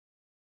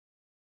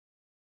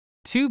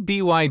2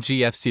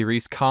 BYGF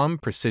series COM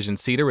precision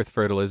seeder with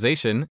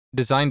fertilization,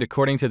 designed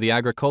according to the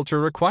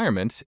agricultural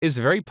requirements, is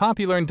very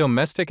popular in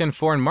domestic and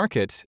foreign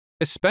markets,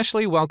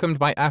 especially welcomed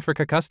by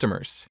Africa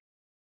customers.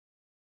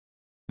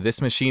 This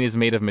machine is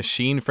made of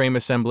machine frame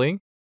assembly,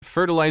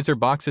 fertilizer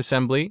box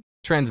assembly,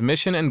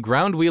 transmission and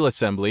ground wheel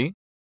assembly,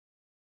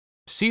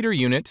 seeder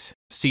unit,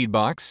 seed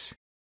box,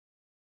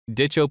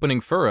 ditch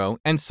opening furrow,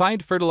 and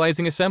side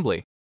fertilizing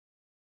assembly.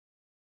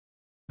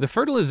 The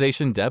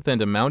fertilization depth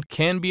and amount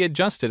can be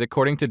adjusted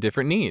according to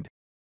different need.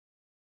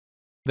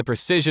 The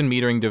precision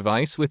metering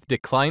device with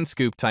decline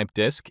scoop type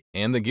disc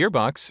and the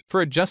gearbox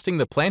for adjusting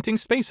the planting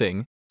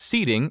spacing,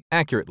 seeding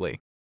accurately.